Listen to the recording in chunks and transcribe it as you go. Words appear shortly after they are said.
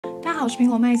我是苹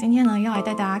果妹，今天呢要来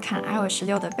带大家看 iOS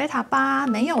 16的 Beta 8，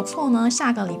没有错呢，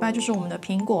下个礼拜就是我们的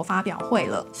苹果发表会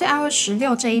了。所以 iOS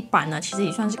 16这一版呢，其实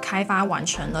也算是开发完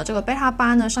成了。这个 Beta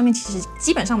 8呢，上面其实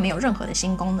基本上没有任何的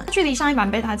新功能，距离上一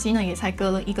版 Beta 7呢也才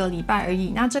隔了1个礼拜而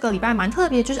已。那这个礼拜蛮特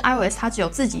别，就是 iOS 它只有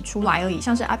自己出来而已，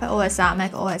像是 iPadOS 啊、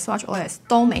macOS、watchOS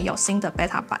都没有新的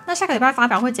Beta 版。那下个礼拜发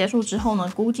表会结束之后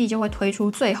呢，估计就会推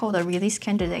出最后的 Release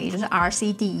Candidate， 也就是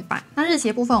RC 第1版。那日期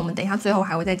的部分，我们等一下最后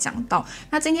还会再讲到。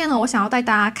那今天呢，我想要带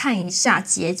大家看一下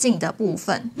捷径的部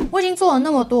分。我已经做了那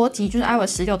么多集，就是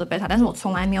iOS 16的 beta， 但是我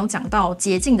从来没有讲到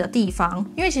捷径的地方，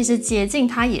因为其实捷径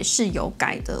它也是有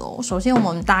改的哦。首先，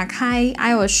我们打开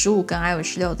iOS 15跟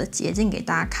iOS 16的捷径给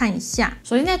大家看一下。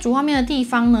首先，在主画面的地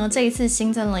方呢，这一次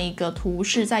新增了一个图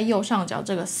示，在右上角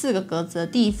这个4个格子的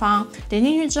地方，点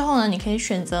进去之后呢，你可以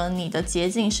选择你的捷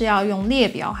径是要用列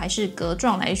表还是格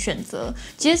状来选择。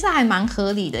其实是还蛮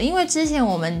合理的，因为之前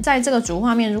我们在这个主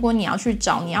画面，如果你要去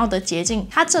找你要的捷径，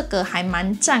它这个还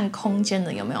蛮占空间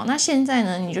的，有没有？那现在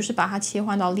呢，你就是把它切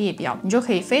换到列表，你就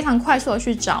可以非常快速的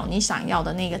去找你想要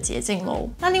的那个捷径咯。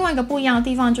那另外一个不一样的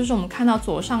地方就是我们看到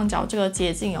左上角这个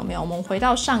捷径有没有？我们回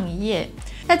到上一页，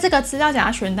在这个资料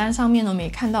夹选单上面呢，我们也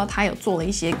看到它有做了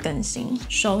一些更新。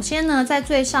首先呢，在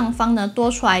最上方呢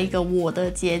多出来一个我的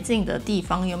捷径的地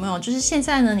方，有没有？就是现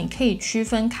在呢，你可以区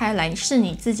分开来，是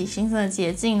你自己新增的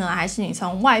捷径呢，还是你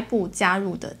从外部加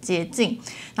入的捷径？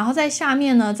然后在下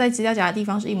面呢，在资料夹的地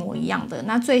方是一模一样的。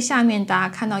那最下面大家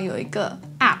看到有一个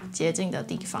App 捷径的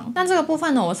地方，那这个部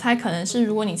分呢，我猜可能是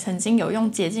如果你曾经有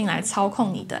用捷径来操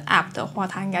控你的 App 的话，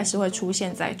它应该是会出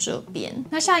现在这边。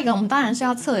那下一个我们当然是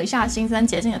要测一下新增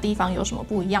捷径的地方有什么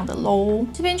不一样的咯。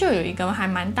这边就有一个还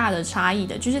蛮大的差异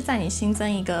的，就是在你新增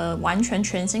一个完全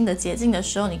全新的捷径的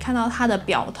时候，你看到它的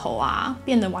表头啊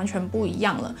变得完全不一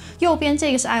样了。右边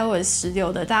这个是 iOS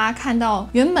 16的，大家看到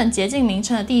原本捷径名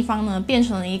称的地方呢，变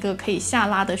成了一个可以下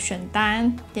拉的选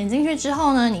单，点进去之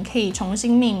后呢，你可以重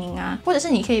新命名啊，或者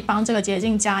是你可以帮这个捷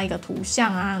径加一个图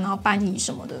像啊，然后搬移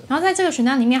什么的。然后在这个选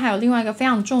单里面还有另外一个非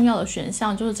常重要的选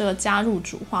项，就是这个加入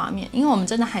主画面，因为我们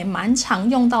真的还蛮常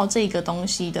用到这个东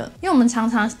西的，因为我们常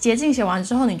常捷径写完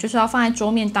之后，你就是要放在桌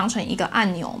面当成一个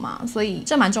按钮嘛，所以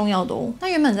这蛮重要的哦。那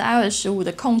原本在 iOS 15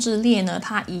的控制列呢，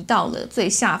它移到了最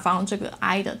下方这个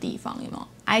I 的地方，有没有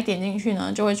？I 点进去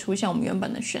呢，就会出现我们原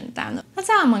本的选单了。那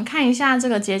再来我们看一下这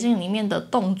个捷径里面的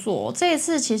动作，这一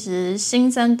次其实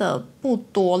新增的不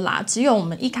多啦，只有我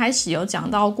们一开始有讲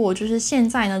到过，就是现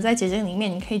在呢，在捷径里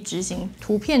面你可以执行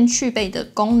图片去背的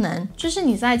功能，就是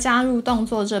你在加入动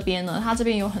作这边呢，它这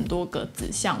边有很多个子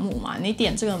项目嘛，你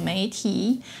点这个媒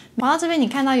体，跑到这边你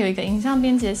看到有一个影像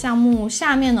编辑的项目，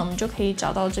下面呢我们就可以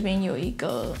找到这边有一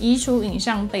个移除影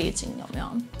像背景，有没有？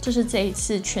这是这一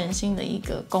次全新的一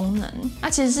个功能。那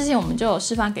其实之前我们就有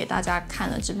示范给大家看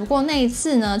了，只不过那一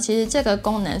次呢，其实这个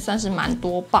功能算是蛮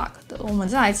多 bug 的，我们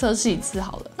再来测试一次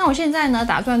好了。那我现在呢，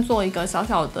打算做一个小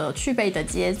小的去背的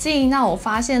捷径。那我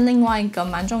发现另外一个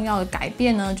蛮重要的改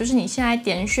变呢，就是你现在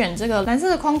点选这个蓝色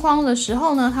的框框的时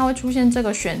候呢，它会出现这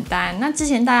个选单。那之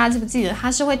前大家记不记得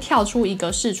它是会跳出一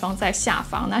个视窗在下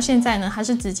方？那现在呢，它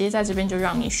是直接在这边就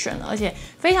让你选了，而且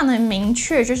非常的明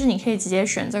确，就是你可以直接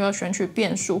选这个选取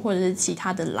变数或者是其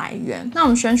他的来源。那我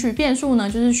们选取变数呢，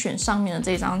就是选上面的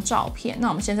这张照片。那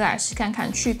我们现在来试看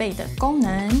看去背的功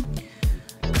能。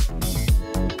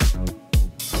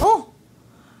哦，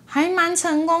还蛮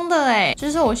成功的哎，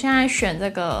就是我现在选这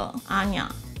个阿娘，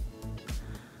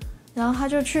然后它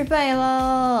就去背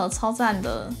了，超赞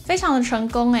的，非常的成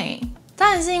功哎。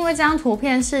当然是因为这张图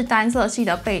片是单色系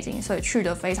的背景，所以去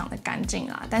得非常的干净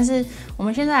啦。但是我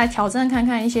们现在来挑战看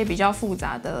看一些比较复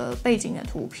杂的背景的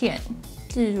图片，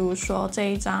例如说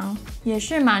这一张也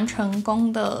是蛮成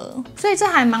功的，所以这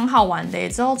还蛮好玩的耶，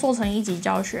之后做成一集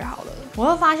教学好了。我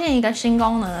又发现一个新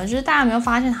功能了，就是大家有没有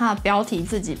发现它的标题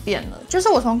自己变了？就是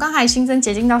我从刚才新增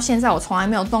捷径到现在，我从来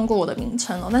没有动过我的名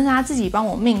称哦，但是它自己帮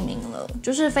我命名了，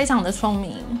就是非常的聪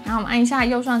明。然后我们按一下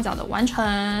右上角的完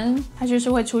成，它就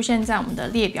是会出现在我们的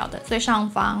列表的最上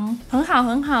方，很好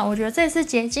很好。我觉得这次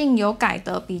捷径有改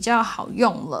的比较好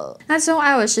用了。那之后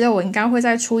iOS 16我应该会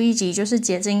再出一集，就是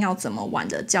捷径要怎么玩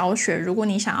的教学。如果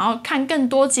你想要看更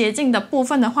多捷径的部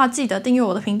分的话，记得订阅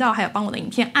我的频道，还有帮我的影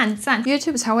片按赞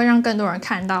 ，YouTube 才会让更多人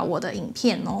看到我的影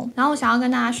片哦。然后我想要跟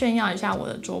大家炫耀一下我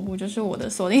的桌布，就是我的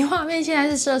锁定画面现在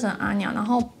是设成阿娘，然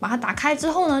后把它打开之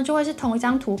后呢，就会是同一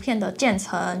张图片的渐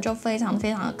层，就非常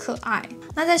非常的可爱。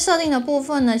那在设定的部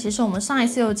分呢，其实我们上一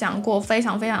次有讲过，非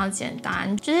常非常的简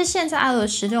单，就是现在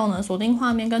iOS 16呢，锁定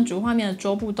画面跟主画面的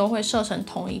桌布都会设成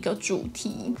同一个主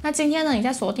题。那今天呢，你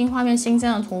在锁定画面新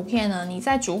增的图片呢，你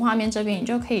在主画面这边你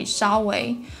就可以稍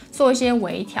微做一些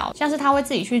微调，像是它会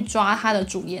自己去抓它的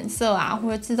主颜色啊，或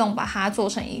者自动把它做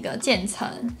成一个渐层，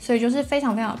所以就是非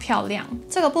常非常的漂亮。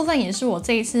这个部分也是我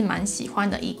这一次蛮喜欢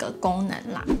的一个功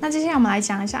能啦。那接下来我们来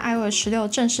讲一下 iOS 16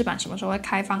正式版什么时候会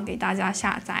开放给大家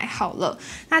下载好了。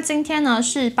那今天呢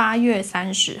是8月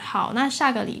30号，那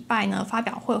下个礼拜呢发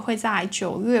表会在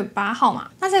9月8号嘛。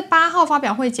那在8号发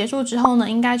表会结束之后呢，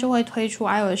应该就会推出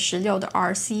iOS 16的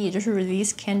RC， 也就是 Release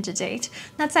Candidate。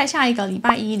那再下一个礼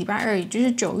拜1、礼拜2，也就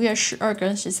是9月12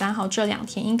跟13号这2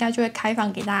天，应该就会开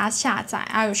放给大家下载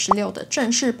iOS 16的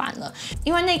正式版了。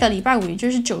因为那个礼拜5，也就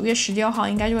是9月16号，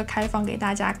应该就会开放给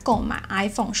大家购买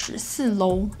iPhone 14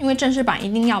咯。因为正式版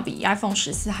一定要比 iPhone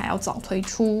 14还要早推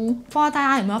出。不知道大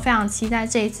家有没有非常期待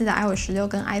这一次的 iOS 16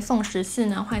跟 iPhone 14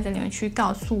呢？欢迎在留言区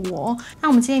告诉我。那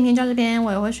我们今天影片就到这边，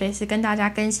我也会随时跟大家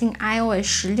更新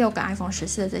iOS 16跟 iPhone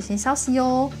 14的最新消息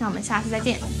哟。那我们下次再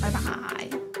见，拜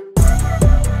拜。